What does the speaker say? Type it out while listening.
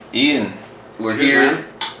Ian, we're Cheers, here man.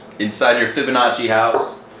 inside your Fibonacci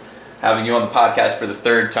house, having you on the podcast for the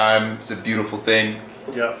third time. It's a beautiful thing.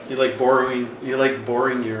 Yeah, you like boring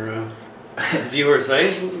your viewers,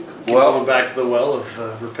 eh? Keep Well- going back to the well of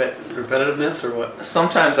repetitiveness, or what?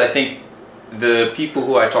 Sometimes I think the people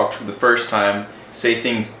who I talk to the first time say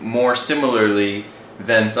things more similarly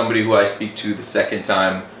than somebody who I speak to the second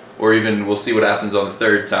time, or even we'll see what happens on the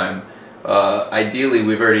third time. Ideally,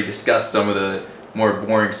 we've already discussed some of the more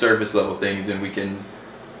boring surface level things, and we can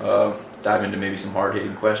dive into maybe some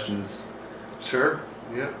hard-hitting questions. Sure.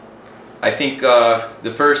 Yeah. I think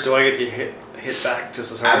the first Do I get to hit back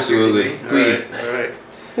just as hard? Absolutely. As you Please. All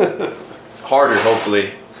right. harder,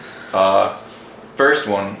 hopefully. First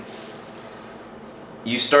one.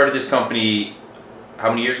 You started this company how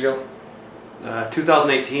many years ago?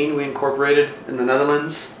 2018, we incorporated in the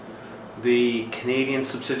Netherlands. The Canadian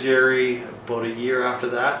subsidiary about a year after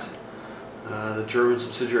that. The German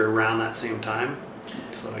subsidiary around that same time.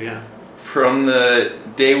 So yeah. From the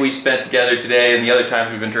day we spent together today and the other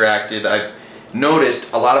times we've interacted, I've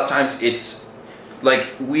noticed a lot of times it's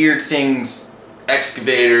like weird things,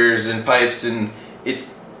 excavators and pipes, and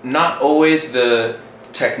it's not always the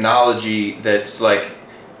technology that's like,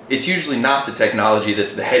 it's usually not the technology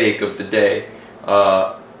that's the headache of the day.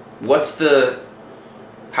 How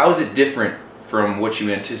is it different from what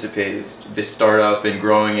you anticipated, this startup and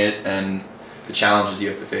growing it and the challenges you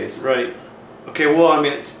have to face? Right. Okay. Well, I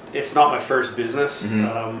mean, it's not my first business.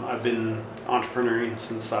 Mhm. I've been entrepreneuring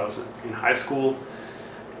since I was in high school,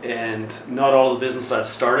 and not all the business I've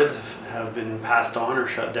started have been passed on or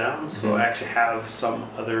shut down. So Mhm. I actually have some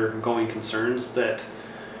other going concerns that,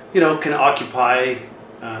 can occupy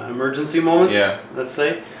emergency moments. Yeah. Let's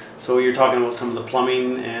say. So you're talking about some of the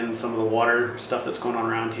plumbing and some of the water stuff that's going on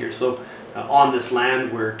around here. So on this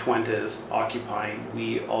land where Twente is occupying,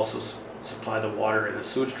 we also supply the water and the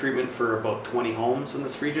sewage treatment for about 20 homes in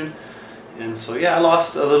this region. And so yeah, I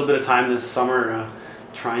lost a little bit of time this summer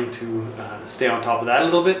trying to stay on top of that a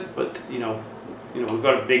little bit. But we've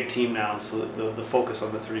got a big team now, so the focus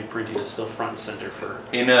on the 3D printing is still front and center for.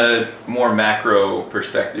 In a more macro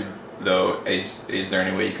perspective, though, is there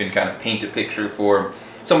any way you can kind of paint a picture for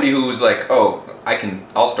somebody who's like, oh,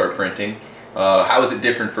 I'll start printing? How is it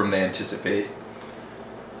different from they anticipate?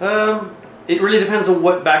 It really depends on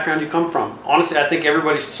what background you come from. Honestly, I think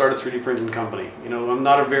everybody should start a 3D printing company. I'm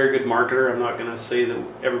not a very good marketer. I'm not going to say that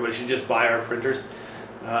everybody should just buy our printers.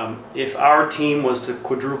 If our team was to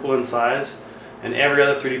quadruple in size, and every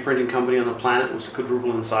other 3D printing company on the planet was to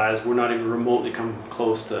quadruple in size, we're not even remotely come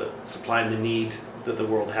close to supplying the need that the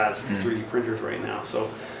world has for 3D printers right now. So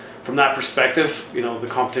from that perspective, the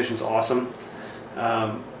competition's awesome.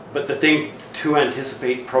 But the thing to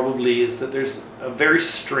anticipate probably is that there's a very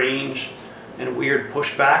strange and weird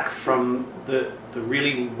pushback from the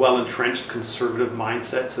really well-entrenched conservative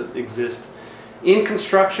mindsets that exist in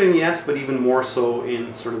construction, yes, but even more so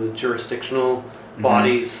in sort of the jurisdictional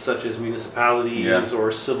bodies such as municipalities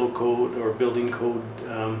or civil code or building code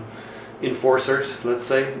enforcers, let's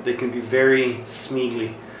say. They can be very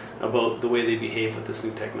smeagly about the way they behave with this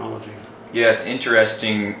new technology. Yeah, it's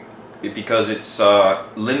interesting because it's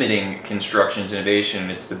limiting construction's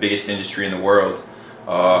innovation. It's the biggest industry in the world.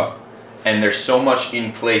 And there's so much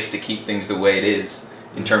in place to keep things the way it is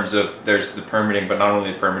in terms of there's the permitting, but not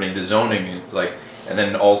only the permitting, the zoning. It's like, and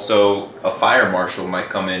then also a fire marshal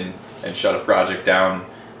might come in and shut a project down.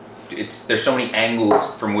 There's so many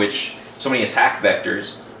angles from which, so many attack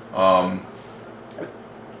vectors.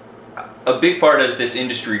 A big part as this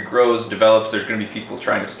industry grows, develops, there's going to be people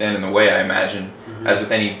trying to stand in the way, I imagine, as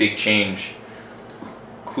with any big change.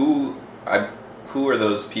 Who are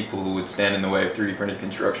those people who would stand in the way of 3D printed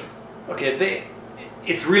construction? Okay,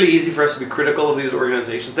 it's really easy for us to be critical of these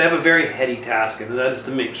organizations. They have a very heady task, and that is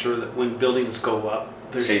to make sure that when buildings go up,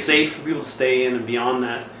 they're safe for people to stay in, and beyond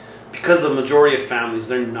that, because the majority of families,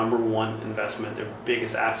 their number one investment, their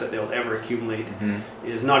biggest asset they'll ever accumulate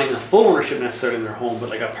is not even a full ownership necessarily in their home, but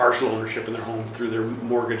like a partial ownership in their home through their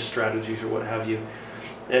mortgage strategies or what have you.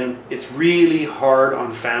 And it's really hard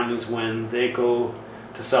on families when they go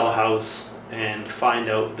to sell a house and find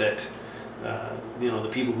out that the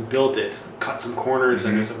people who built it cut some corners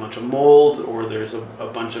and there's a bunch of mold or there's a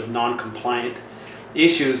bunch of non-compliant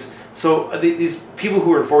issues. So these people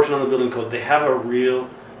who are enforcing on the building code, they have a real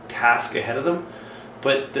task ahead of them.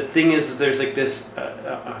 But the thing is there's like this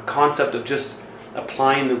a concept of just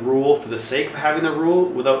applying the rule for the sake of having the rule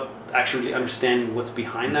without actually understanding what's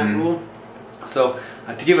behind that rule. So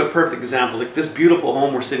to give a perfect example, like this beautiful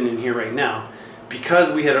home we're sitting in here right now,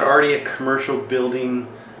 because we had already a commercial building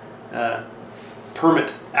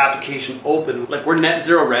permit application open. Like, we're net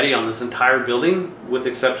zero ready on this entire building, with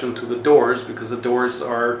exception to the doors, because the doors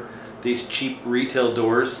are these cheap retail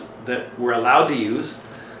doors that we're allowed to use.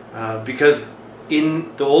 Because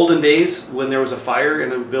in the olden days, when there was a fire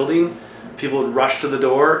in a building, people would rush to the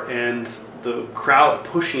door, and the crowd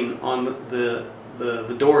pushing on the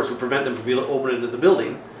doors would prevent them from being able to open into the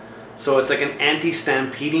building. So it's like an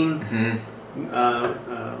anti-stampeding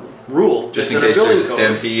rule. Just in case there's a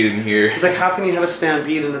stampede in here. It's like, how can you have a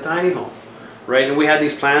stampede in a tiny home? Right? And we had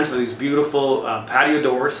these plans for these beautiful patio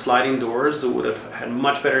doors, sliding doors that would have had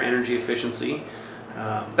much better energy efficiency.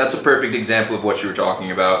 That's a perfect example of what you were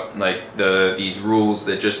talking about. Like these rules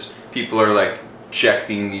that just people are like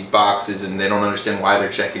checking these boxes and they don't understand why they're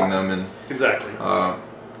checking them. And exactly.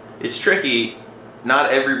 It's tricky.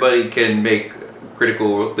 Not everybody can make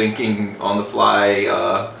critical thinking on the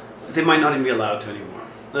fly. They might not even be allowed to anymore.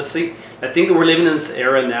 Let's see. I think that we're living in this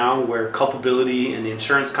era now where culpability and the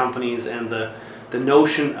insurance companies and the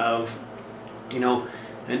notion of, you know,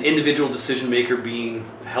 an individual decision maker being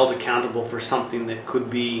held accountable for something that could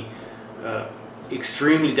be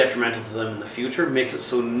extremely detrimental to them in the future makes it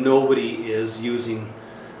so nobody is using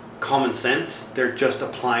common sense. They're just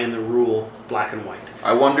applying the rule black and white.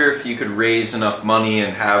 I wonder if you could raise enough money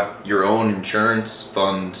and have your own insurance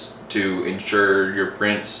fund to insure your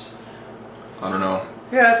prints. I don't know.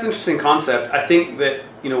 Yeah, that's an interesting concept. I think that,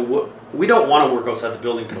 you know, we don't want to work outside the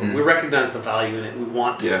building code. Mm-hmm. We recognize the value in it. We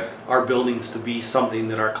want our buildings to be something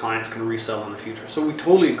that our clients can resell in the future. So we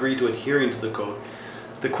totally agree to adhering to the code.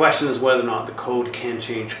 The question is whether or not the code can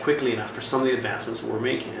change quickly enough for some of the advancements that we're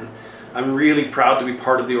making. And I'm really proud to be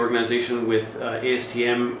part of the organization with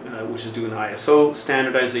ASTM, which is doing ISO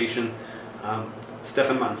standardization.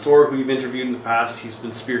 Stefan Mansour, who you've interviewed in the past, he's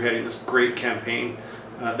been spearheading this great campaign.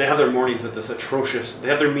 They have their meetings at this atrocious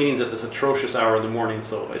hour in the morning,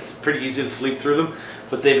 so it's pretty easy to sleep through them.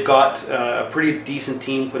 But they've got a pretty decent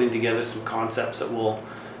team putting together some concepts that will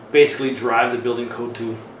basically drive the building code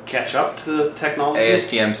to catch up to the technology.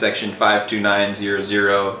 ASTM section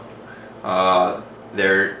 52900.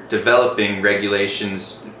 They're developing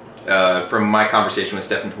regulations, from my conversation with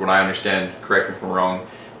Stefan, from what I understand, correct me if I'm wrong,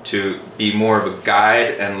 to be more of a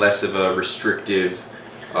guide and less of a restrictive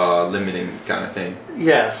limiting kind of thing.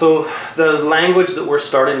 Yeah, so the language that we're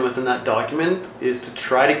starting with in that document is to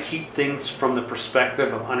try to keep things from the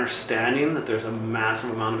perspective of understanding that there's a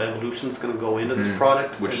massive amount of evolution that's going to go into this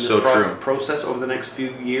product, which is so true, process over the next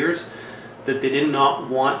few years, that they did not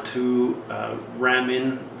want to ram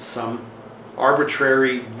in some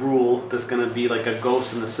arbitrary rule that's going to be like a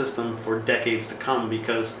ghost in the system for decades to come,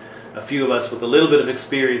 because a few of us with a little bit of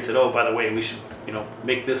experience said, oh, by the way, we should, you know,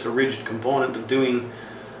 make this a rigid component of doing,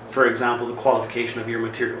 for example, the qualification of your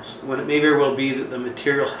materials, when it may very well be that the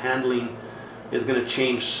material handling is going to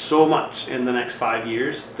change so much in the next 5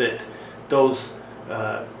 years that those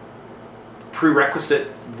prerequisite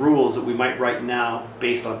rules that we might write now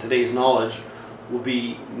based on today's knowledge will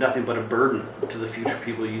be nothing but a burden to the future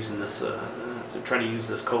people using this, trying to use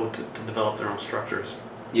this code to develop their own structures.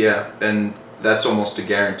 Yeah, and that's almost a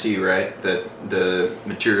guarantee, right? That the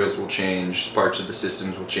materials will change, parts of the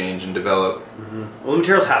systems will change and develop. Mm-hmm. Well, the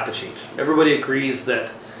materials have to change. Everybody agrees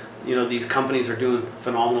that, you know, these companies are doing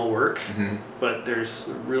phenomenal work, but there's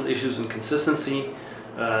real issues in consistency.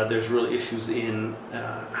 There's real issues in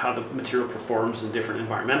how the material performs in different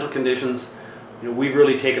environmental conditions. You know, we've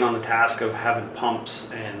really taken on the task of having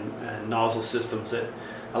pumps and nozzle systems that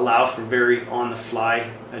allow for very on-the-fly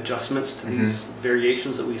adjustments to these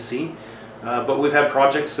variations that we see. But we've had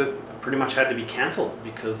projects that pretty much had to be canceled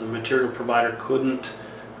because the material provider couldn't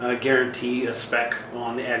guarantee a spec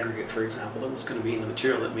on the aggregate, for example, that was going to be in the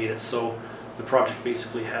material that made it. So the project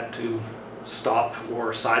basically had to stop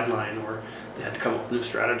or sideline, or they had to come up with new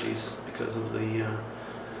strategies because of the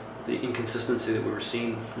inconsistency that we were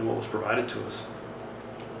seeing in what was provided to us.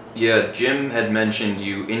 Yeah, Jim had mentioned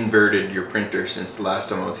you inverted your printer since the last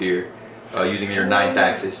time I was here, using your 9th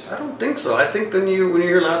axis. I don't think so. I think when you were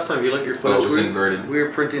here last time, you looked at your footage. Oh, it was inverted. We were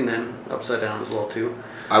printing then upside down as well too.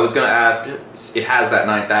 I was going to ask, it has that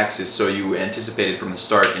 9th axis, so you anticipated from the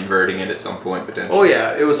start inverting it at some point potentially? Oh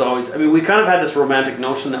yeah, it was always, I mean, we kind of had this romantic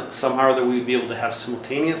notion that somehow that we'd be able to have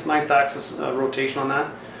simultaneous 9th axis rotation on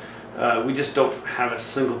that. We just don't have a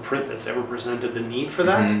single print that's ever presented the need for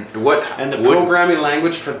that. And the programming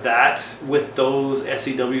language for that, with those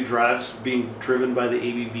SEW drives being driven by the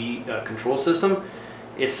ABB control system,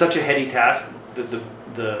 it's such a heady task that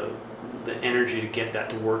the energy to get that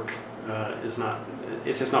to work is not.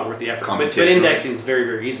 It's just not worth the effort. But indexing is very,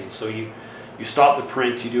 very easy. So you stop the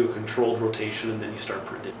print, you do a controlled rotation, and then you start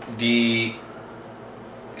printing. The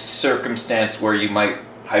circumstance where you might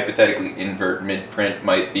hypothetically invert mid-print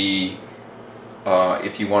might be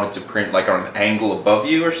if you wanted to print like on an angle above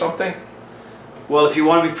you or something? Well, if you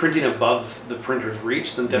want to be printing above the printer's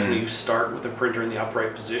reach, then definitely you start with the printer in the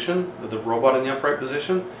upright position, with the robot in the upright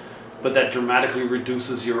position, but that dramatically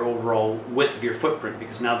reduces your overall width of your footprint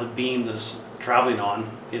because now the beam that it's traveling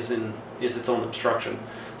on is its own obstruction.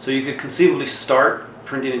 So you could conceivably start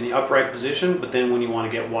printing in the upright position, but then when you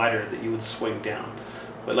want to get wider, that you would swing down.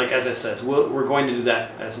 But like as I said, we're going to do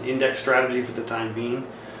that as an index strategy for the time being.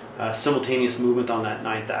 Simultaneous movement on that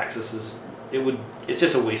 9th axis it's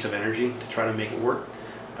just a waste of energy to try to make it work.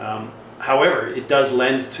 However, it does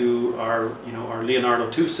lend to our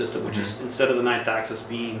Leonardo 2 system, which is instead of the 9th axis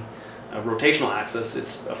being a rotational axis,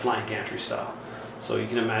 it's a flying gantry style. So you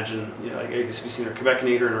can imagine, like I guess you've seen our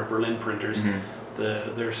Quebecinator and our Berlin printers,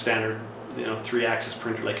 their standard 3-axis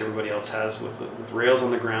printer like everybody else has with rails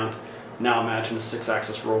on the ground. Now imagine a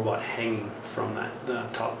 6-axis robot hanging from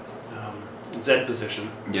that top Z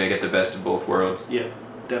position. Yeah, get the best of both worlds. Yeah,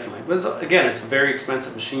 definitely. But again, it's very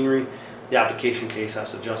expensive machinery. The application case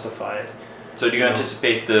has to justify it. So do you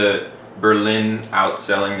anticipate the Berlin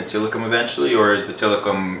outselling the Tillicum eventually, or is the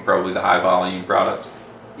Tillicum probably the high volume product?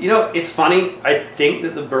 It's funny. I think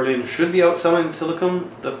that the Berlin should be outselling the Tillicum.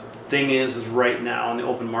 The thing is right now in the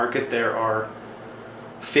open market there are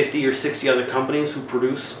 50 or 60 other companies who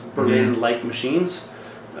produce Berlin-like machines.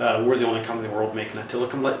 We're the only company in the world making a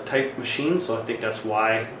Tillicum type machine, so I think that's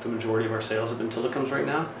why the majority of our sales have been Tillicums right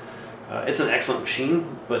now. It's an excellent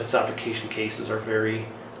machine, but its application cases are very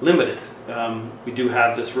limited. We do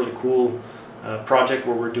have this really cool project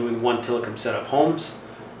where we're doing one Tillicum setup homes.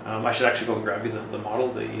 I should actually go and grab you the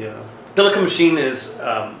model. The Tillicum machine is,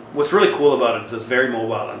 what's really cool about it is it's very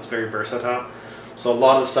mobile and it's very versatile. So a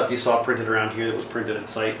lot of the stuff you saw printed around here that was printed in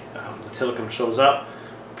site, the Tillicum shows up,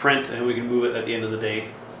 print, and we can move it at the end of the day.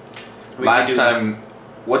 Last time,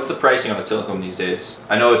 what's the pricing on the Tillicum these days?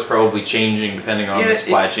 I know it's probably changing depending on the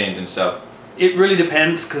supply chains and stuff. It really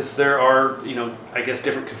depends because there are, I guess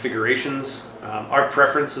different configurations. Our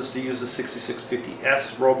preference is to use the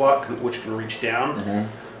 6650S robot, which can reach down.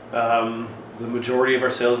 The majority of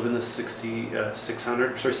our sales have been the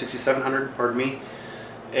 6700, pardon me.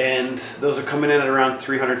 And those are coming in at around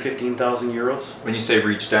 315,000 euros. When you say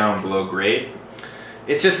reach down below grade?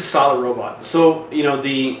 It's just a style of robot. So,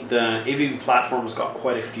 the ABB platform's got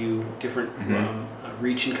quite a few different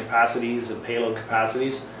reaching capacities and payload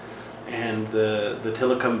capacities. And the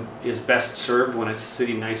Tillicum is best served when it's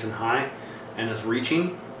sitting nice and high and is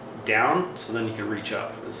reaching down, so then you can reach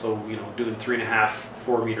up. So, doing 3.5,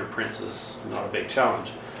 4 meter prints is not a big challenge.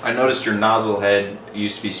 I noticed your nozzle head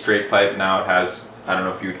used to be straight pipe, now it has, I don't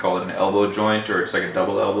know if you would call it an elbow joint or it's like a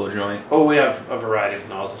double elbow joint. Oh, we have a variety of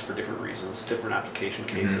nozzles for different reasons, different application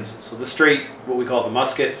cases. So the straight, what we call the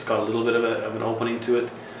musket, it's got a little bit of an opening to it.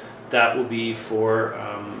 That will be for,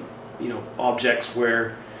 objects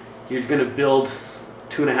where you're going to build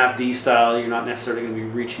 2.5D style, you're not necessarily going to be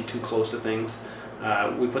reaching too close to things.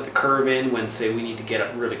 We put the curve in when, say, we need to get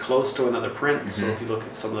up really close to another print. So if you look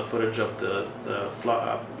at some of the footage of the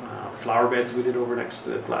flower beds we did over next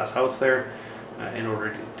to the glass house there, in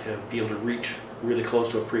order to be able to reach really close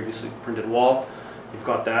to a previously printed wall, you've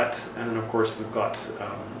got that. And then, of course, we've got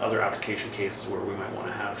other application cases where we might want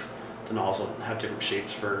to have the nozzle have different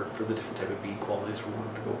shapes for the different type of bead qualities we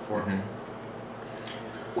wanted to go for.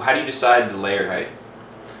 Well, how do you decide the layer height?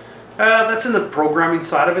 That's in the programming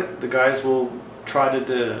side of it. The guys will try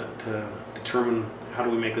to determine how do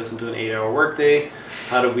we make this into an 8-hour workday,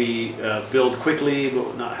 how do we build quickly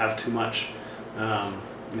but not have too much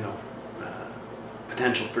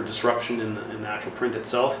potential for disruption in the actual print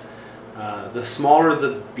itself. The smaller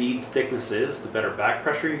the bead thickness is, the better back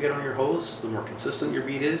pressure you get on your hose, the more consistent your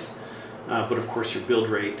bead is. But of course your build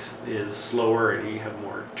rate is slower and you have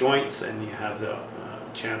more joints and you have the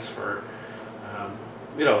chance for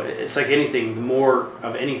it's like anything, the more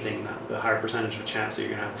of anything, the higher percentage of a chance that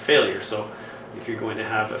you're going to have a failure. So if you're going to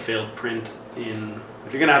have a failed print if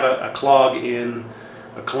you're going to have a clog in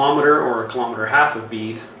 1 kilometer or 1.5 kilometers of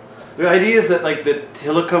bead, the idea is that like the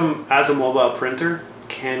Tillicum as a mobile printer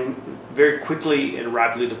can very quickly and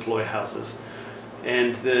rapidly deploy houses.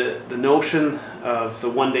 And the notion of the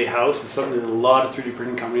one-day house is something that a lot of 3D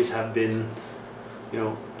printing companies have been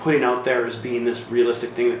putting out there as being this realistic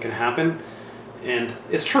thing that can happen. And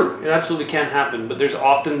it's true, it absolutely can happen, but there's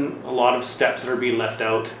often a lot of steps that are being left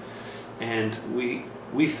out. And we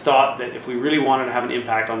thought that if we really wanted to have an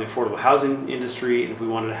impact on the affordable housing industry, and if we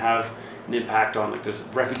wanted to have an impact on, like, there's a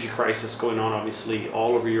refugee crisis going on obviously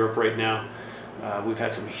all over Europe right now. We've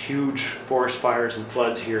had some huge forest fires and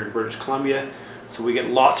floods here in British Columbia, so we get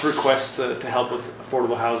lots of requests to help with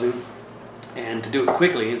affordable housing. and to do it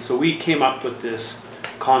quickly. And so we came up with this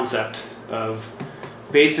concept of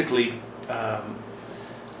basically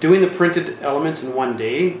doing the printed elements in one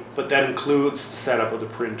day, but that includes the setup of the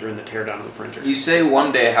printer and the teardown of the printer. You say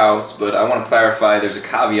one-day house, but I want to clarify. There's a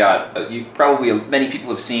caveat. Many people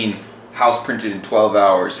have seen house printed in 12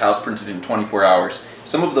 hours, house printed in 24 hours.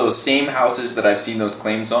 Some of those same houses that I've seen those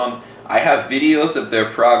claims on, I have videos of their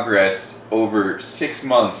progress over 6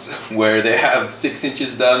 months, where they have 6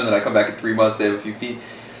 inches done, and then I come back in 3 months, they have a few feet,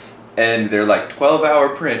 and they're like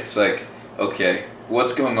 12-hour prints. Like, okay,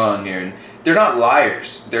 what's going on here? And they're not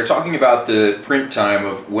liars. They're talking about the print time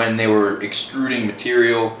of when they were extruding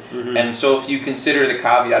material. Mm-hmm. And so if you consider the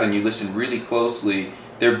caveat and you listen really closely,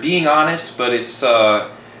 they're being honest, but it's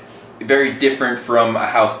very different from a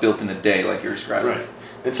house built in a day like you're describing. Right.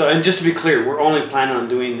 And just to be clear, we're only planning on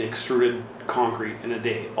doing the extruded concrete in a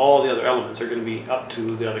day. All the other elements are going to be up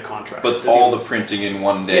to the other contract. But all the printing in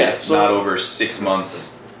one day, not over 6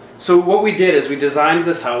 months. So what we did is we designed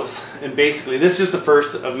this house, and basically this is just the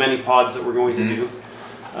first of many pods that we're going to do.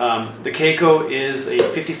 The Keiko is a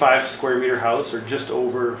 55 square meter house, or just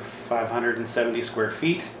over 570 square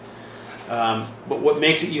feet. But what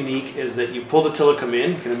makes it unique is that you pull the Tilikum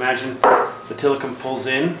in. You can imagine the Tilikum pulls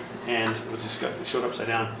in, and we'll just show it upside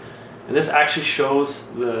down. And this actually shows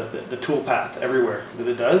the tool path everywhere that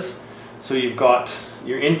it does. So you've got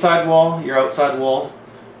your inside wall, your outside wall.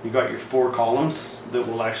 You've got your 4 columns that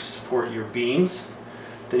will actually support your beams.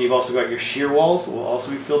 Then you've also got your shear walls that will also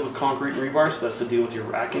be filled with concrete and rebar, so that's to deal with your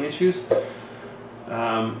racking issues.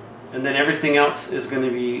 And then everything else is going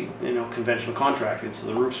to be, conventional contracting. So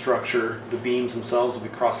the roof structure, the beams themselves will be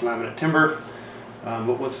cross-laminate timber.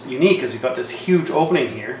 But what's unique is you've got this huge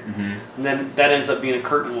opening here, and then that ends up being a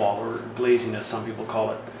curtain wall, or glazing as some people call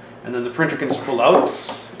it. And then the printer can just pull out,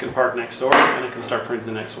 it can park next door, and it can start printing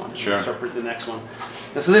the next one. Sure. Start printing the next one.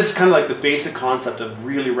 And so this is kind of like the basic concept of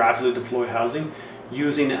really rapidly deploy housing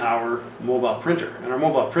using our mobile printer. And our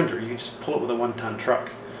mobile printer, you just pull it with a 1-ton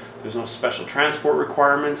truck. There's no special transport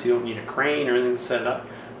requirements. You don't need a crane or anything to set it up.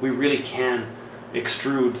 We really can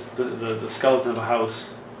extrude the skeleton of a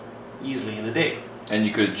house easily in a day. And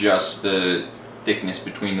you could adjust the thickness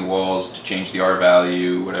between the walls to change the R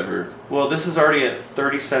value, whatever. Well, this is already a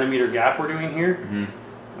 30 centimeter gap we're doing here.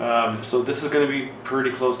 So this is going to be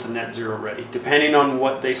pretty close to net zero ready, depending on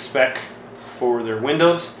what they spec for their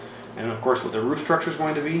windows, and of course what their roof structure is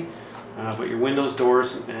going to be. But your windows,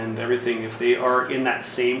 doors, and everything, if they are in that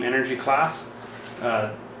same energy class,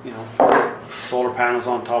 solar panels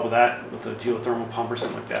on top of that with a geothermal pump or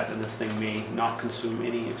something like that, and this thing may not consume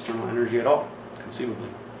any external energy at all, conceivably.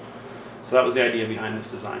 So that was the idea behind this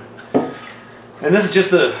design. And this is just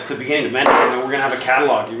the beginning of many. We're going to have a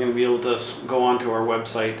catalog. You're going to be able to go onto our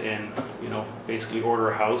website and basically order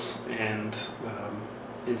a house, and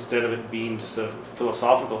instead of it being just a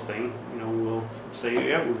philosophical thing, we'll say,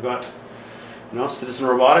 yeah, we've got Citizen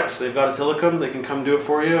Robotics. They've got a Tilikum. They can come do it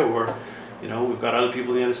for you. Or we've got other people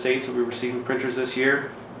in the United States that will be receiving printers this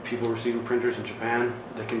year. People receiving printers in Japan.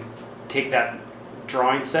 They can take that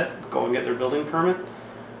drawing set, go and get their building permit,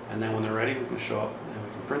 and then when they're ready, we can show up and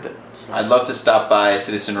we can print it. So I'd love to stop by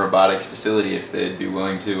Citizen Robotics facility if they'd be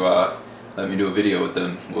willing to let me do a video with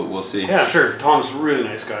them. We'll see. Yeah, sure. Tom's a really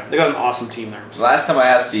nice guy. They got an awesome team there. So. Last time I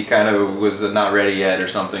asked, he kind of was not ready yet or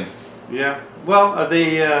something. Yeah. Well,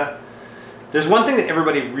 there's one thing that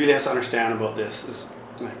everybody really has to understand about this is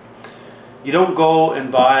you don't go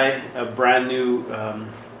and buy a brand new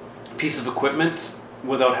piece of equipment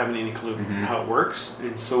without having any clue how it works.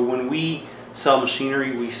 And so when we sell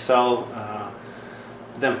machinery, we sell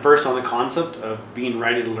them first on the concept of being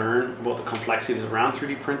ready to learn about the complexities around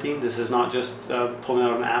 3D printing. This is not just pulling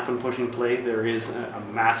out an app and pushing play. There is a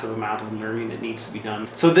massive amount of learning that needs to be done.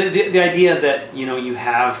 So the idea that you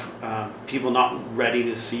have people not ready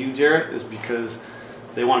to see you, Jarrett, is because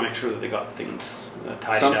they want to make sure that they got things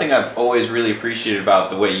tied Something up. I've always really appreciated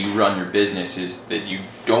about the way you run your business is that you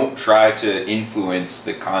don't try to influence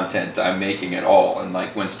the content I'm making at all. And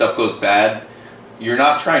like when stuff goes bad, you're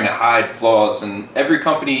not trying to hide flaws. And every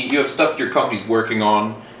company, you have stuff your company's working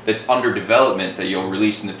on that's under development that you'll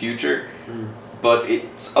release in the future. But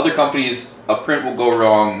it's other companies, a print will go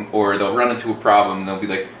wrong or they'll run into a problem and they'll be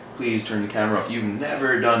like, please turn the camera off. You've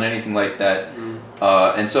never done anything like that.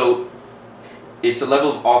 And so it's a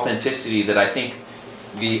level of authenticity that I think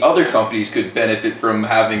the other companies could benefit from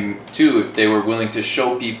having too, if they were willing to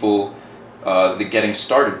show people the getting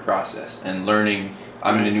started process and learning.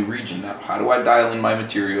 I'm in a new region now. How do I dial in my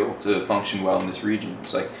material to function well in this region?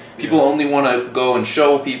 It's like people only want to go and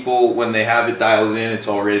show people when they have it dialed in, it's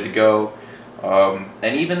all ready to go. And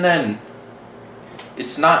even then,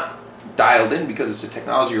 it's not dialed in because it's a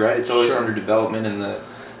technology, right? It's always Sure. under development in the.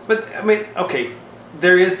 But I mean, okay,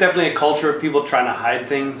 there is definitely a culture of people trying to hide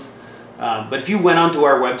things. But if you went onto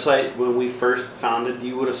our website when we first founded,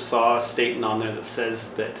 you would have saw a statement on there that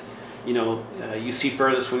says that, you see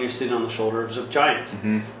furthest when you're sitting on the shoulders of giants.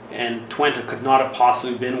 Mm-hmm. And Twente could not have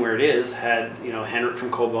possibly been where it is had, Henrik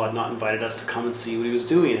from Cobalt had not invited us to come and see what he was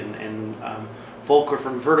doing. And Volker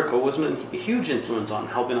from Vertigo was a huge influence on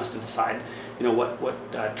helping us to decide,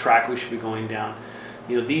 what track we should be going down.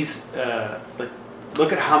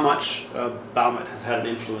 Look at how much Baumet has had an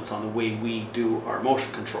influence on the way we do our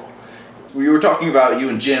motion control. We were talking about you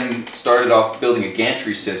and Jim started off building a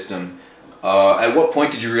gantry system. At what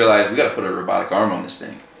point did you realize we got to put a robotic arm on this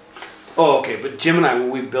thing? Oh, okay. But Jim and I, when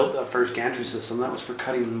we built that first gantry system, that was for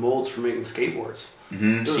cutting molds for making skateboards.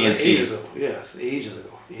 Mm-hmm. It was CNC. like ages ago. Yes,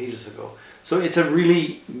 ages ago. So it's a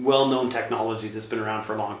really well-known technology that's been around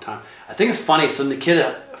for a long time. I think it's funny. So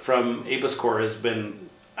Nikita from Apuscore has been,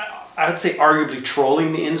 I would say, arguably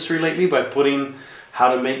trolling the industry lately by putting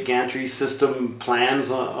how to make gantry system plans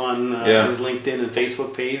on his LinkedIn and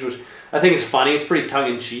Facebook page, which I think is funny. It's pretty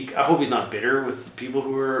tongue-in-cheek. I hope he's not bitter with people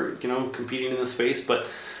who are competing in this space, but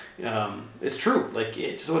it's true. Like,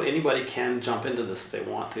 it's what anybody can jump into this if they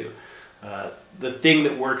want to. The thing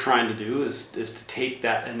that we're trying to do is to take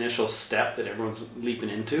that initial step that everyone's leaping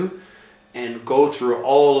into and go through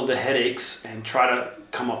all of the headaches and try to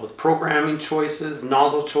come up with programming choices,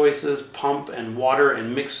 nozzle choices, pump and water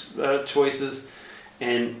and mix choices,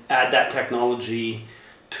 and add that technology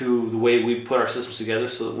to the way we put our systems together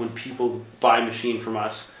so that when people buy a machine from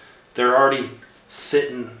us, they're already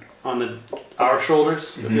sitting on our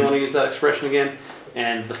shoulders, if you want to use that expression again,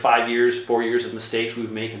 and the 4 years of mistakes we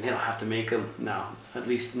make, and they don't have to make them now, at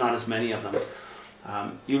least not as many of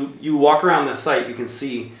them. You walk around the site, you can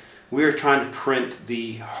see we're trying to print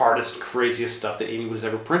the hardest, craziest stuff that anyone's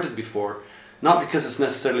ever printed before, not because it's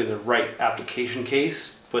necessarily the right application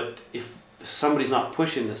case, but if somebody's not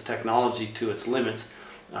pushing this technology to its limits,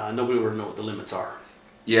 nobody will know what the limits are.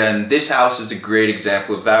 Yeah, and this house is a great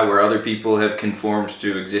example of that, where other people have conformed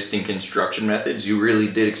to existing construction methods. You really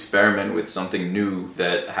did experiment with something new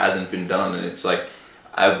that hasn't been done, and it's like,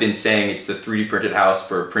 I've been saying it's the 3D printed house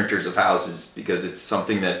for printers of houses, because it's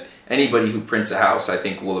something that anybody who prints a house, I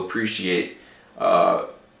think, will appreciate,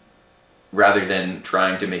 rather than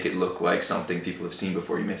trying to make it look like something people have seen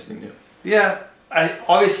before you made something new. Yeah,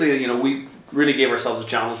 obviously, we really gave ourselves a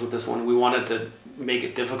challenge with this one. We wanted to make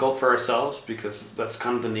it difficult for ourselves because that's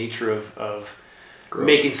kind of the nature of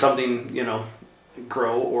making something,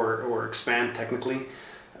 grow or expand technically.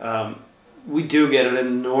 We do get an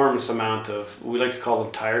enormous amount of, we like to call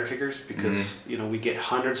them tire kickers, because we get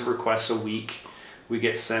hundreds of requests a week. We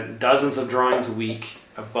get sent dozens of drawings a week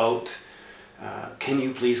about, can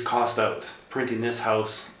you please cost out printing this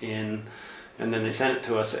house in, and then they send it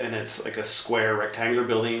to us, and it's like a square rectangular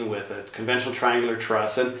building with a conventional triangular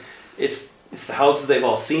truss, and it's the houses they've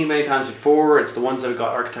all seen many times before. It's the ones that have got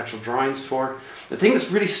architectural drawings for. The thing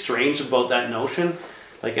that's really strange about that notion,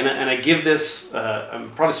 and I give this, I'm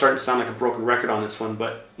probably starting to sound like a broken record on this one,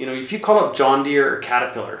 but if you call up John Deere or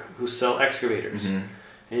Caterpillar, who sell excavators,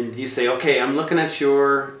 and you say, okay, I'm looking at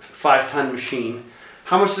your 5-ton machine,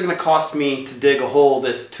 how much is it going to cost me to dig a hole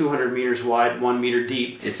that's 200 meters wide, 1 meter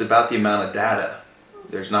deep? It's about the amount of data.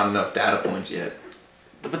 There's not enough data points yet.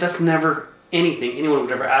 But that's never anything anyone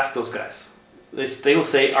would ever ask those guys. They will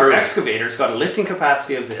say, True. Our excavator's got a lifting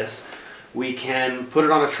capacity of this. We can put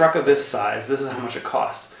it on a truck of this size. This is how much it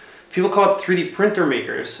costs. People call up 3D printer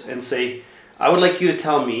makers and say, I would like you to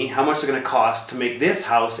tell me how much it's going to cost to make this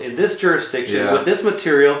house in this jurisdiction with this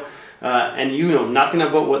material, and you know nothing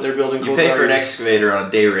about what they're building. You pay for an excavator on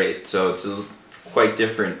a day rate, so it's quite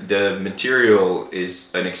different. The material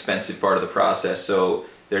is an expensive part of the process, so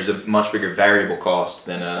there's a much bigger variable cost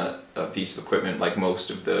than a piece of equipment like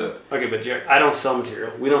most of the... Okay, but Jared, I don't sell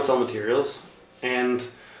material. We don't sell materials. And,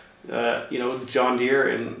 John Deere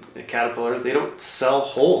and Caterpillar, they don't sell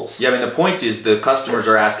holes. Yeah, I mean, the point is the customers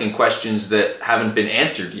are asking questions that haven't been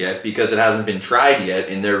answered yet because it hasn't been tried yet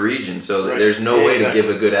in their region, so there's no way to give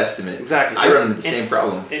a good estimate. Exactly. I run into the same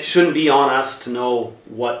problem. It shouldn't be on us to know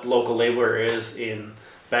what local labor is in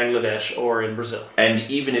Bangladesh or in Brazil. And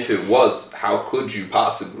even if it was, how could you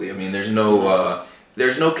possibly? I mean, there's no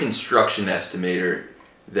construction estimator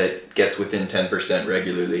that gets within 10%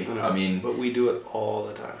 regularly. I mean, but we do it all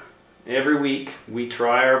the time. Every week, we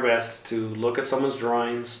try our best to look at someone's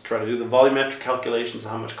drawings, try to do the volumetric calculations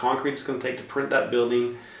of how much concrete it's going to take to print that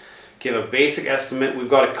building, give a basic estimate. We've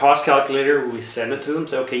got a cost calculator. We send it to them.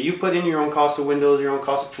 Say, okay, you put in your own cost of windows, your own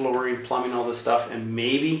cost of flooring, plumbing, all this stuff, and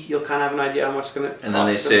maybe you'll kind of have an idea how much it's going to cost. And then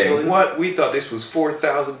they say, what? We thought this was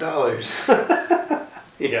 $4,000.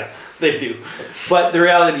 Yeah, they do. But the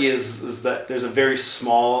reality is that there's a very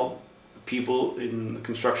small people in the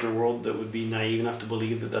construction world that would be naive enough to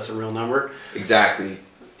believe that that's a real number. Exactly.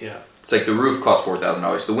 Yeah. It's like the roof costs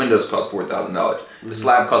 $4,000. The windows cost $4,000. The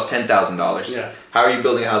slab costs $10,000. Yeah. How are you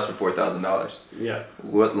building a house for $4,000? Yeah.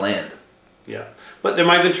 What land? Yeah. But there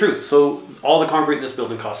might be truth. So all the concrete in this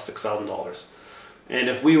building costs $6,000. And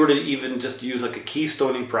if we were to even just use like a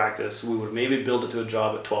keystoning practice, we would maybe build it to a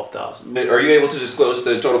job at $12,000. Are you able to disclose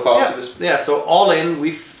the total cost of this? Yeah. So all in, we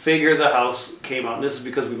figure the house came out, and this is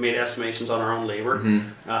because we made estimations on our own labor.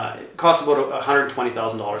 It costs about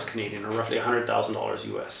 $120,000 Canadian, or roughly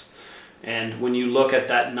 $100,000 US. And when you look at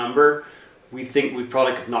that number, we think we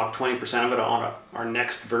probably could knock 20% of it on our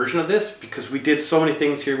next version of this, because we did so many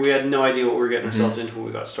things here. We had no idea what we were getting ourselves into when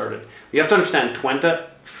we got started. You have to understand, Twenta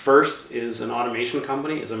first is an automation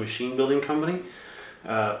company, is a machine building company.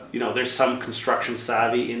 There's some construction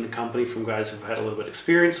savvy in the company from guys who've had a little bit of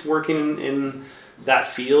experience working in that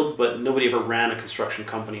field, but nobody ever ran a construction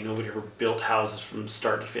company. Nobody ever built houses from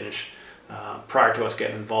start to finish prior to us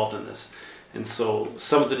getting involved in this. And so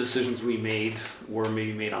some of the decisions we made were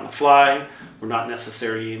maybe made on the fly, were not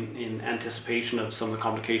necessarily in anticipation of some of the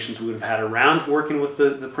complications we would have had around working with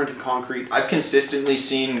the printed concrete. I've consistently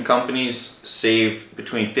seen companies save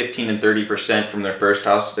between 15 and 30% from their first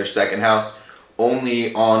house to their second house,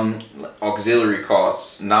 only on auxiliary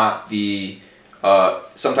costs, not the...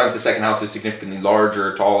 sometimes the second house is significantly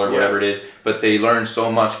larger, taller, whatever it is, but they learn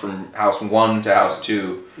so much from house 1 to house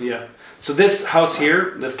 2. Yeah. So this house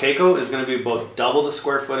here, this Keiko, is going to be about double the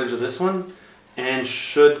square footage of this one, and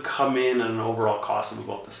should come in at an overall cost of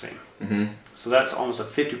about the same. So that's almost a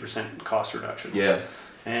 50% cost reduction. Yeah.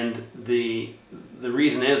 And the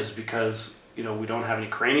reason is because we don't have any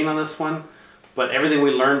craning on this one, but everything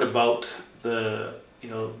we learned about the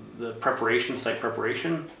preparation, site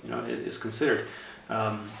preparation, is considered.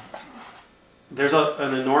 There's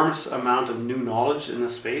an enormous amount of new knowledge in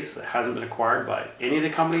this space that hasn't been acquired by any of the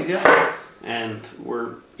companies yet, and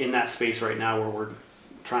we're in that space right now where we're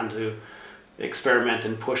trying to experiment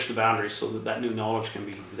and push the boundaries so that new knowledge can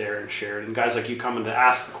be there and shared, and guys like you coming to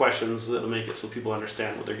ask the questions that'll make it so people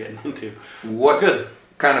understand what they're getting into. What good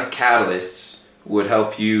kind of catalysts would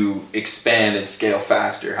help you expand and scale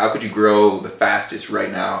faster? How could you grow the fastest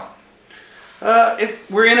right now?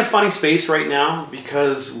 We're in a funny space right now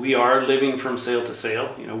because we are living from sale to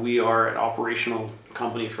sale. We are an operational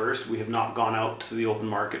company first. We have not gone out to the open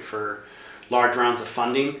market for large rounds of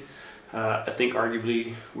funding. I think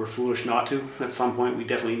arguably we're foolish not to. At some point, we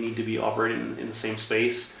definitely need to be operating in the same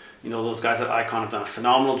space. Those guys at Icon have done a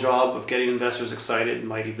phenomenal job of getting investors excited in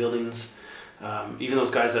Mighty Buildings. Even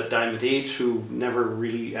those guys at Diamond Age, who've never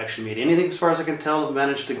really actually made anything as far as I can tell, have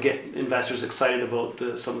managed to get investors excited about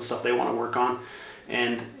some of the stuff they want to work on.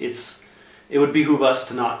 And it would behoove us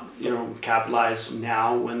to not capitalize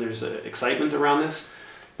now when there's excitement around this.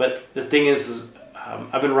 But the thing is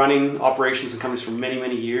I've been running operations and companies for many,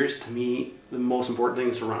 many years. To me, the most important thing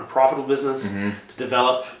is to run a profitable business, to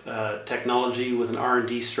develop technology with an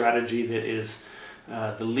R&D strategy that is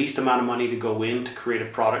the least amount of money to go in to create a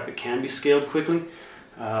product that can be scaled quickly.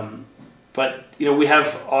 But we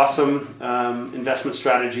have awesome investment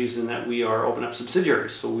strategies in that we are opening up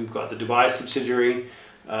subsidiaries. So we've got the Dubai subsidiary.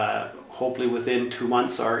 Hopefully within 2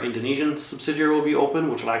 months our Indonesian subsidiary will be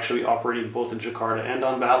open, which will actually be operating both in Jakarta and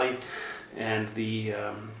on Bali. And the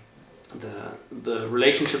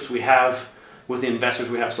relationships we have with the investors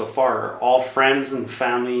we have so far are all friends and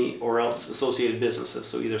family or else associated businesses.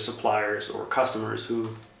 So either suppliers or customers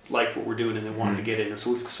who liked what we're doing and they wanted to get in. And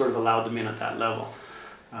so we've sort of allowed them in at that level.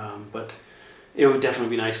 But it would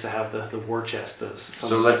definitely be nice to have the war chest.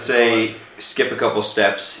 So let's say, skip a couple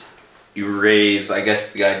steps, you raise, I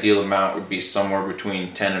guess the ideal amount would be somewhere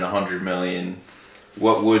between 10 and 100 million.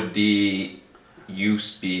 What would the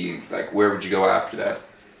use be? Like, where would you go after that?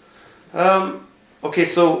 Okay,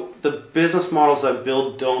 so the business models I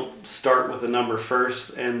build don't start with a number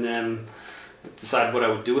first and then decide what I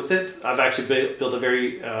would do with it. I've actually built a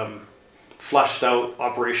very flushed out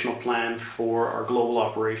operational plan for our global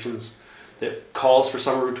operations that calls for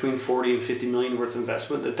somewhere between 40 and 50 million worth of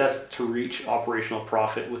investment. That's to reach operational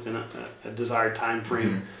profit within a desired time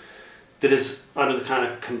frame that is under the kind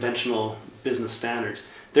of conventional business standards.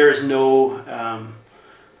 There is no,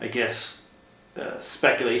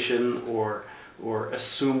 speculation or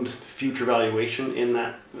assumed future valuation in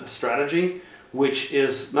that strategy. which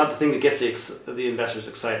is not the thing that gets the investors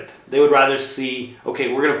excited. They would rather see,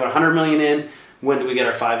 okay, we're going to put 100 million in. When do we get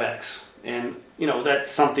our 5x? And that's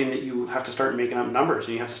something that you have to start making up numbers,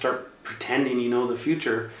 and you have to start pretending you know the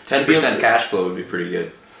future. 10% cash flow would be pretty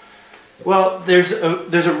good. Well, there's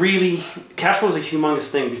a really, cash flow is a humongous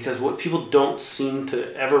thing, because what people don't seem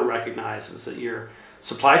to ever recognize is that your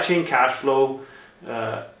supply chain cash flow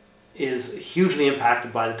is hugely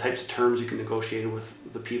impacted by the types of terms you can negotiate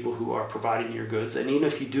with the people who are providing your goods. And even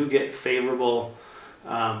if you do get favorable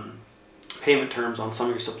payment terms on some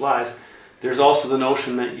of your supplies, there's also the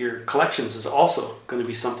notion that your collections is also going to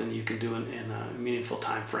be something that you can do in a meaningful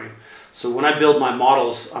time frame. So when I build my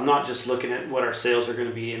models, I'm not just looking at what our sales are going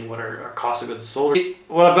to be and what our cost of goods sold.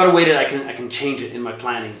 Well, I've got a way that I can change it in my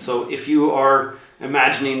planning. So if you are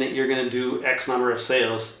imagining that you're going to do X number of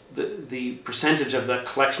sales, the percentage of the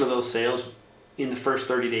collection of those sales in the first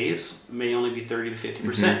 30 days may only be 30 to 50%.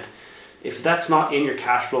 Mm-hmm. If that's not in your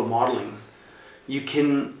cash flow modeling, you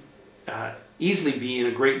can easily be in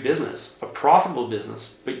a great business, a profitable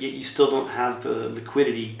business, but yet you still don't have the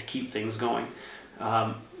liquidity to keep things going.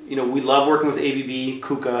 We love working with ABB,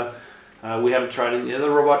 KUKA. We haven't tried any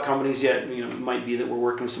other robot companies yet. It might be that we're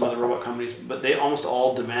working with some other robot companies, but they almost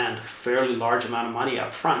all demand a fairly large amount of money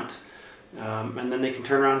up front. And then they can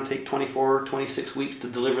turn around and take 24, 26 weeks to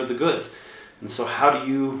deliver the goods. And so how do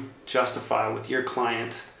you justify with your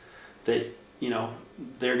client that,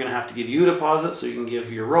 they're going to have to give you a deposit, so you can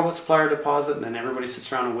give your robot supplier a deposit, and then everybody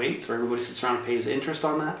sits around and waits, or everybody sits around and pays interest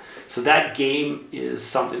on that. So that game is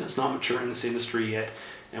something that's not mature in this industry yet,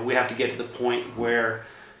 and we have to get to the point where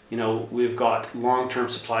we've got long-term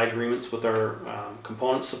supply agreements with our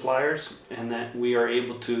component suppliers, and that we are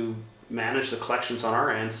able to manage the collections on our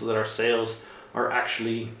end so that our sales are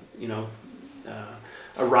actually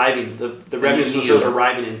arriving, the revenues from sales are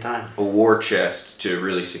arriving in time. A war chest to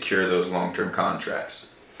really secure those long-term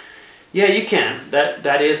contracts. Yeah, you can.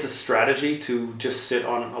 That is a strategy, to just sit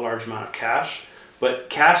on a large amount of cash. But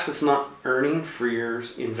cash that's not earning for your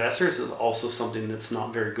investors is also something that's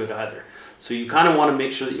not very good either. So you kind of want to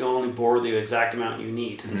make sure that you only borrow the exact amount you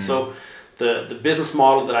need. Mm-hmm. And so the business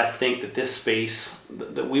model that I think that this space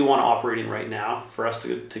that we want to operate in right now, for us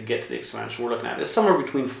to get to the expansion we're looking at, is somewhere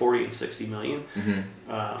between 40 and 60 million. Mm-hmm.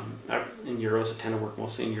 In euros. I tend to work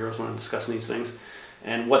mostly in euros when I'm discussing these things.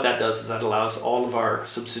 And what that does is that allows all of our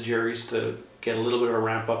subsidiaries to get a little bit of a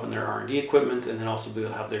ramp up in their R&D equipment, and then also be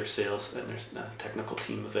able to have their sales and their technical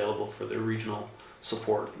team available for their regional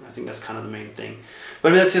support. I think that's kind of the main thing.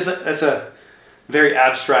 But that's a very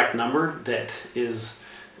abstract number that is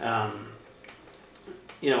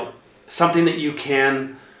something that you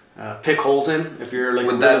can pick holes in if you're like.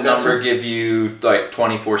 Would that number give you like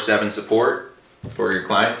 24/7 support for your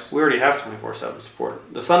clients? We already have 24/7 support.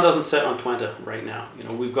 The sun doesn't set on Twente right now.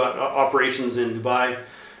 We've got operations in Dubai,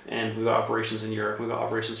 and we've got operations in Europe. We've got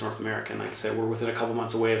operations in North America, and like I said, we're within a couple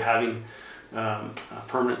months away of having a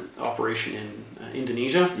permanent operation in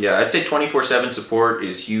Indonesia. Yeah, I'd say 24/7 support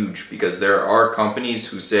is huge, because there are companies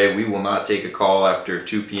who say we will not take a call after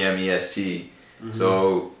 2 p.m. EST. Mm-hmm.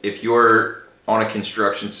 So if you're on a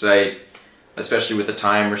construction site, especially with the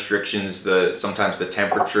time restrictions, sometimes the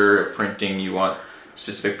temperature of printing, you want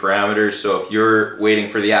specific parameters. So if you're waiting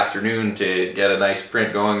for the afternoon to get a nice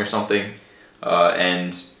print going or something,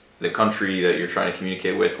 and the country that you're trying to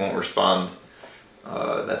communicate with won't respond,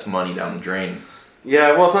 that's money down the drain.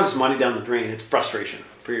 Yeah, well, it's not just money down the drain, it's frustration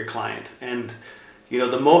for your client. And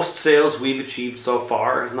the most sales we've achieved so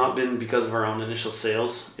far has not been because of our own initial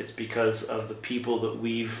sales. It's because of the people that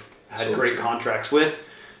we've had great contracts with,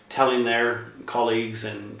 telling their colleagues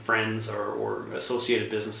and friends or associated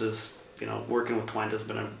businesses, working with Twente has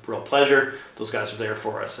been a real pleasure. Those guys are there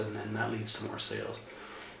for us, and then that leads to more sales.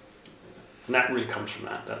 And that really comes from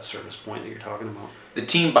that service point that you're talking about. The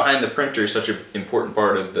team behind the printer is such an important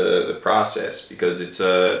part of the process, because it's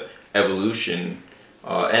a evolution.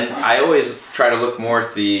 And I always try to look more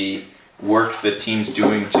at the work the team's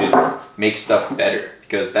doing to make stuff better,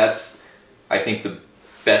 because that's, I think, the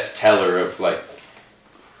best teller of like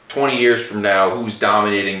 20 years from now who's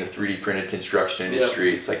dominating the 3D printed construction industry.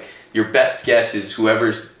 Yep. It's like your best guess is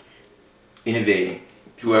whoever's innovating,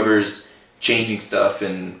 whoever's changing stuff.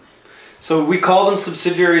 And so we call them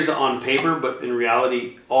subsidiaries on paper, but in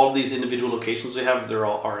reality, all of these individual locations we have, they're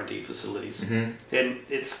all R&D facilities. Mm-hmm. And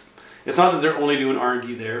it's not that they're only doing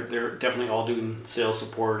R&D there. They're definitely all doing sales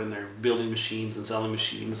support, and they're building machines and selling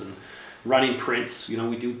machines and running prints. We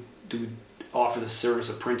do offer the service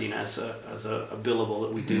of printing as a billable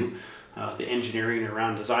that we do. The engineering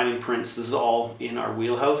around designing prints, this is all in our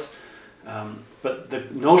wheelhouse. but the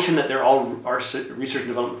notion that they're all our research and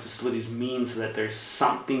development facilities means that there's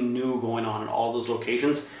something new going on in all those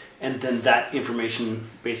locations, and then that information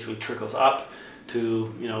basically trickles up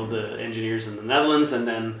to the engineers in the Netherlands, and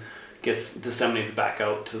then gets disseminated back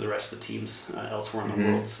out to the rest of the teams elsewhere in the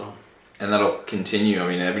world. So. And that'll continue. I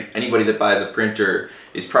mean, anybody that buys a printer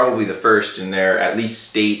is probably the first in their at least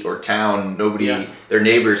state or town. Their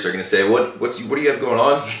neighbors are going to say, "What do you have going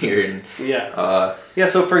on here?" And,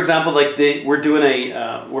 So for example, like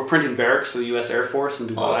we're printing barracks for the U.S. Air Force in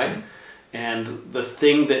Dubai, awesome. And the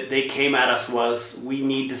thing that they came at us was we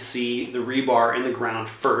need to see the rebar in the ground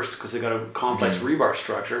first because they got a complex rebar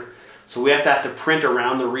structure, so we have to print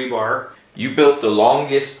around the rebar. You built the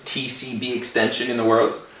longest TCB extension in the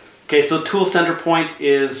world. Okay, so tool center point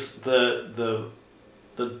is the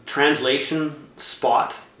translation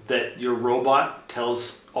spot that your robot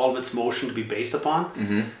tells all of its motion to be based upon.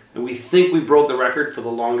 Mm-hmm. And we think we broke the record for the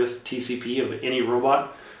longest TCP of any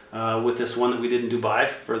robot with this one that we did in Dubai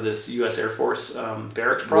for this U.S. Air Force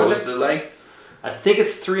barracks project. What was the length? I think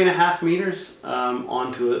it's 3.5 meters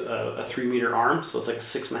onto a 3 meter arm, so it's like a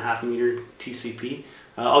 6.5 meter TCP.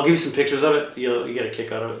 I'll give you some pictures of it. You get a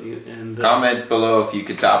kick out of it. And comment below if you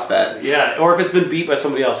could top that. Yeah, or if it's been beat by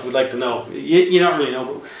somebody else, we'd like to know. You don't really know,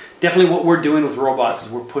 but definitely what we're doing with robots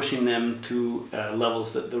is we're pushing them to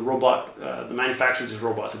levels that the manufacturers of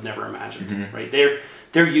robots have never imagined. Mm-hmm. Right?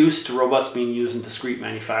 They're used to robots being used in discrete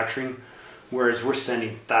manufacturing, whereas we're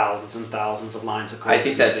sending thousands and thousands of lines of code. I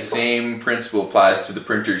think that same principle applies to the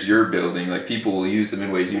printers you're building. Like, people will use them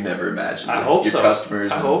in ways you never imagined. I hope so. Your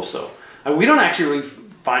customers. I hope so. And we don't actually really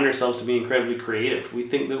find ourselves to be incredibly creative. We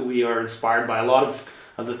think that we are inspired by a lot of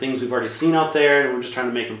the things we've already seen out there, and we're just trying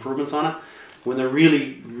to make improvements on it. When they're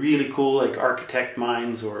really, really cool, like architect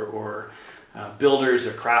minds or builders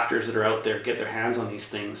or crafters that are out there get their hands on these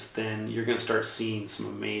things, then you're going to start seeing some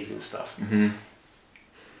amazing stuff. Mm-hmm.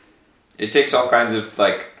 It takes all kinds of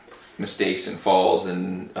like mistakes and falls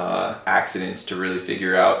and accidents to really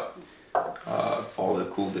figure out all the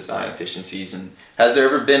cool design efficiencies. And has there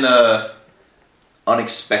ever been a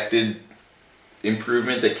unexpected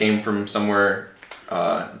improvement that came from somewhere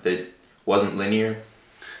that wasn't linear?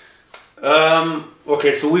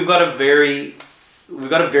 Okay, so we've got a very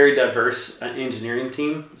diverse engineering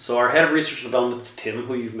team. So our head of research and development is Tim,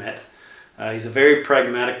 who you've met. He's a very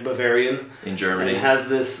pragmatic Bavarian in Germany. And has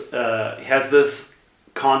this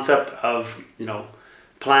concept of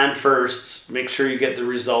plan first, make sure you get the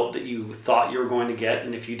result that you thought you were going to get,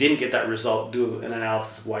 and if you didn't get that result, do an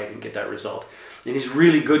analysis of why you didn't get that result. And he's a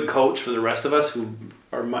really good coach for the rest of us who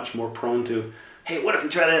are much more prone to, hey, what if we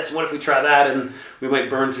try this? What if we try that? And we might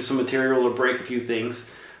burn through some material or break a few things.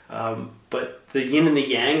 But the yin and the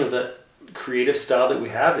yang of the creative style that we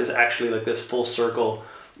have is actually like this full circle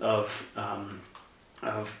of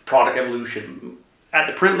product evolution at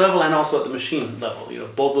the print level and also at the machine level.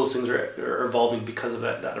 Both those things are evolving because of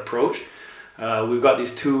that approach. We've got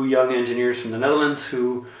these two young engineers from the Netherlands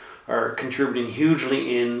who are contributing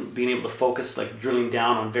hugely in being able to focus, like drilling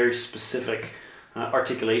down on very specific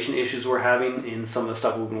articulation issues we're having in some of the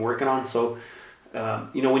stuff we've been working on. So,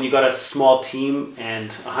 when you got a small team and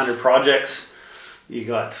 100 projects, you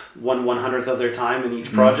got 1/100th of their time in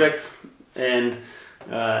each project. And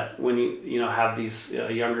when you have these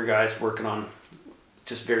younger guys working on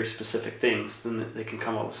just very specific things, then they can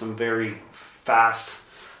come up with some very fast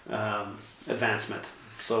advancement.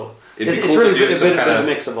 So it's really a bit of a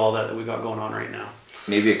mix of all that we got going on right now.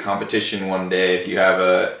 Maybe a competition one day, if you have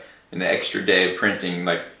an extra day of printing,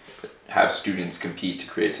 like have students compete to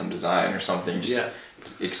create some design or something. Just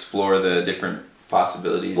explore the different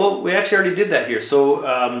possibilities. Well, we actually already did that here. So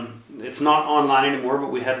it's not online anymore,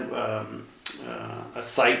 but we had a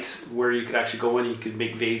site where you could actually go in and you could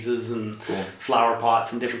make vases and flower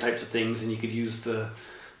pots and different types of things, and you could use the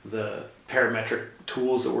parametric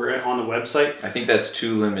tools that were on the website. I think that's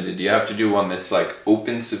too limited. You have to do one that's like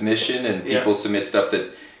open submission, and people submit stuff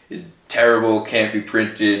that is terrible, can't be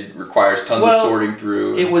printed, requires tons of sorting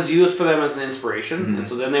through. It was used for them as an inspiration, and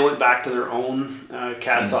so then they went back to their own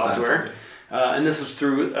CAD software. And this was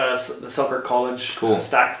through the Selkirk College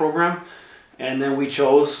STACK program. And then we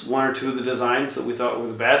chose one or two of the designs that we thought were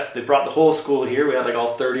the best. They brought the whole school here. We had like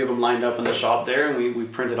all 30 of them lined up in the shop there, and we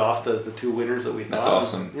printed off the two winners that we thought. That's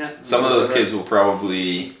awesome. Some of those kids will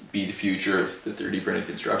probably be the future of the 3D printed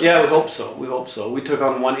construction. Yeah, we hope so. We took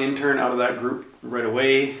on one intern out of that group right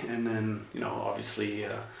away, and then obviously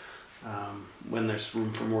when there's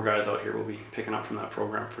room for more guys out here, we'll be picking up from that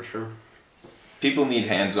program for sure. People need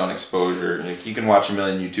hands-on exposure. Like, you can watch a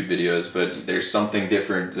million YouTube videos, but there's something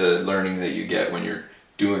different, the learning that you get when you're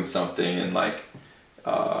doing something, and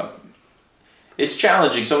it's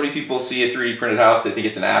challenging. So many people see a 3D printed house, they think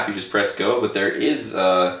it's an app, you just press go, but there is,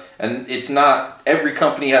 and it's not, every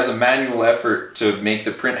company has a manual effort to make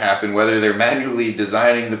the print happen, whether they're manually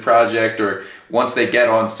designing the project or once they get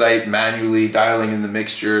on site, manually dialing in the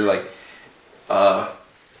mixture, like,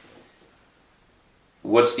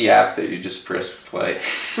 what's the app that you just press play?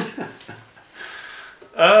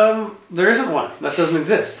 There isn't one. That doesn't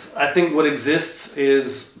exist. I think what exists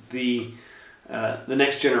is the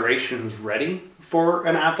next generation who's ready for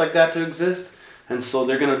an app like that to exist, and so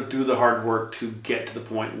they're going to do the hard work to get to the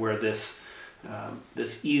point where this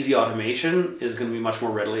easy automation is going to be much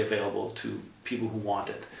more readily available to people who want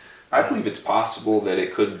it. I believe it's possible that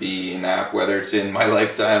it could be an app, whether it's in my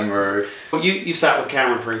lifetime or... You sat with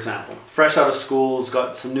Cameron, for example. Fresh out of school, has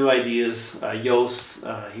got some new ideas. Yost,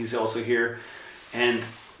 he's also here. And,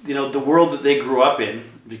 the world that they grew up in,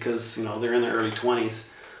 because, they're in their early 20s,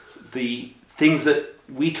 the things that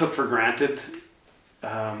we took for granted,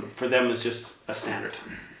 for them is just a standard,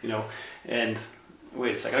 And,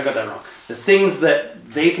 wait a second, I got that wrong. The things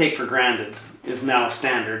that they take for granted is now a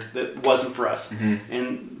standard that wasn't for us. Mm-hmm.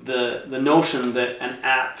 And the notion that an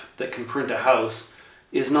app that can print a house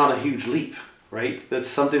is not a huge leap, right? That's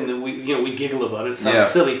something that we giggle about it. It sounds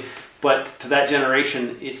silly, but to that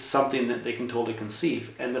generation, it's something that they can totally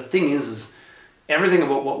conceive. And the thing is everything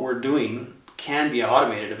about what we're doing can be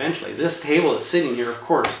automated eventually. This table that's sitting here, of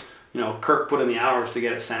course, Kirk put in the hours to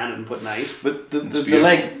get it sanded and put nice, but the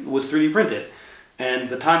leg was 3D printed. And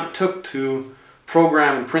the time it took to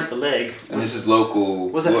program and print the leg this is local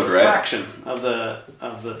was wood, a right? fraction of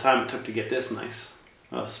the time it took to get this nice.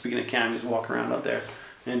 Speaking of Cam, he's walking around out there,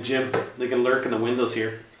 and Jim, they can lurk in the windows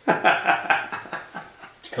here.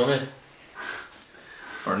 Come in,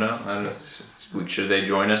 or no? I don't know. Should they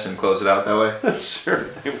join us and close it out that way? Sure,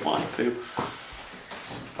 if they want to.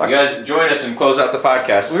 You guys join us and close out the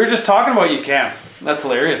podcast. We were just talking about you, Cam. That's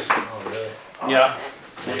hilarious. Oh, really? Awesome. Yeah.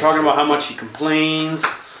 We're talking about how much he complains,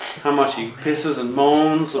 how much he pisses and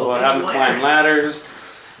moans about having to climb ladders.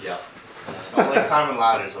 Yeah. I don't like climbing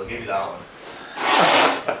ladders, I'll give you that one.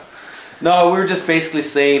 No, we were just basically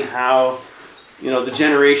saying how, the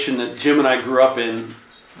generation that Jim and I grew up in,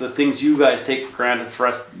 the things you guys take for granted for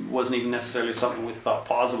us wasn't even necessarily something we thought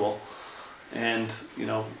possible. And,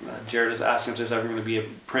 Jared is asking if there's ever going to be a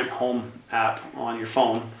print home app on your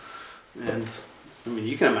phone. And,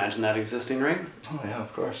 you can imagine that existing, right? Oh, yeah,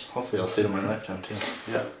 of course. Hopefully I'll see it in my lifetime, too.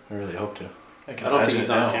 Yeah. I really hope to. I don't think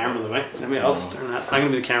he's on camera, the way. I'll turn that. I'm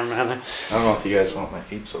going to be the cameraman there. I don't know if you guys want my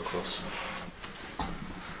feet so close.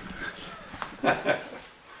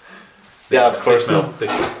 Yeah, of course.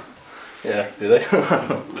 Yeah, do they?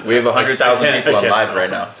 We have 100,000 people on live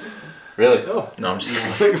right now. Really? Oh. No, I'm just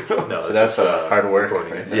kidding. No, so that's hard work,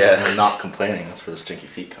 right? Yeah. And not complaining, that's where the stinky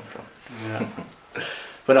feet come from. Yeah.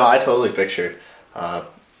 But no, I totally picture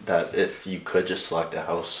that if you could just select a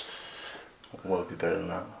house, what would be better than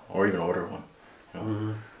that? Or even order one.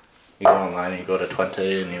 Mm-hmm. You go online and you go to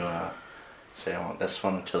Twente and you say, I want this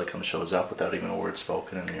one until it comes shows up without even a word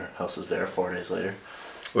spoken, and your house is there 4 days later.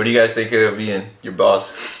 What do you guys think of being your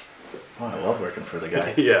boss? Oh, I love working for the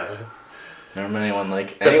guy. Yeah. Never met anyone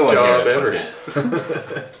like Best anyone job here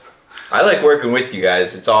ever. I like working with you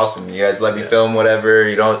guys. It's awesome. You guys let me film whatever.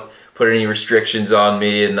 You don't put any restrictions on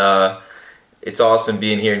me, and it's awesome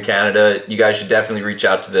being here in Canada. You guys should definitely reach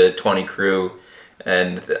out to the 20 crew,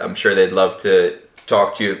 and I'm sure they'd love to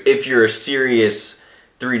talk to you if you're a serious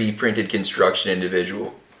 3D printed construction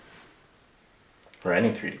individual. Or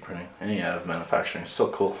any 3D printing, any out of manufacturing, it's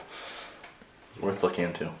still cool. Worth looking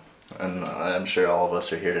into. And I'm sure all of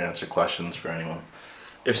us are here to answer questions for anyone.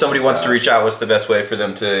 If somebody wants to reach out, what's the best way for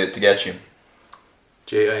them to get you?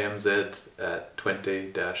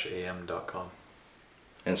 JIMZ@20-am.com.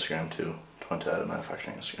 Instagram too, Twente out of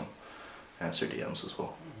manufacturing Instagram. Answer DMs as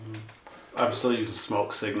well. I'm still using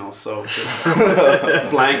smoke signals, so just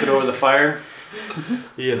blanket over the fire.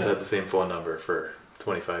 Ian's had the same phone number for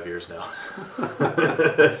 25 years now.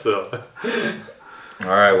 So. All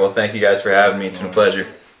right. Well, thank you guys for having me. It's been a pleasure.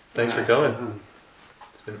 Thanks for coming.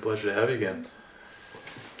 It's been a pleasure to have you again.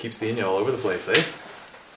 Keep seeing you all over the place, eh?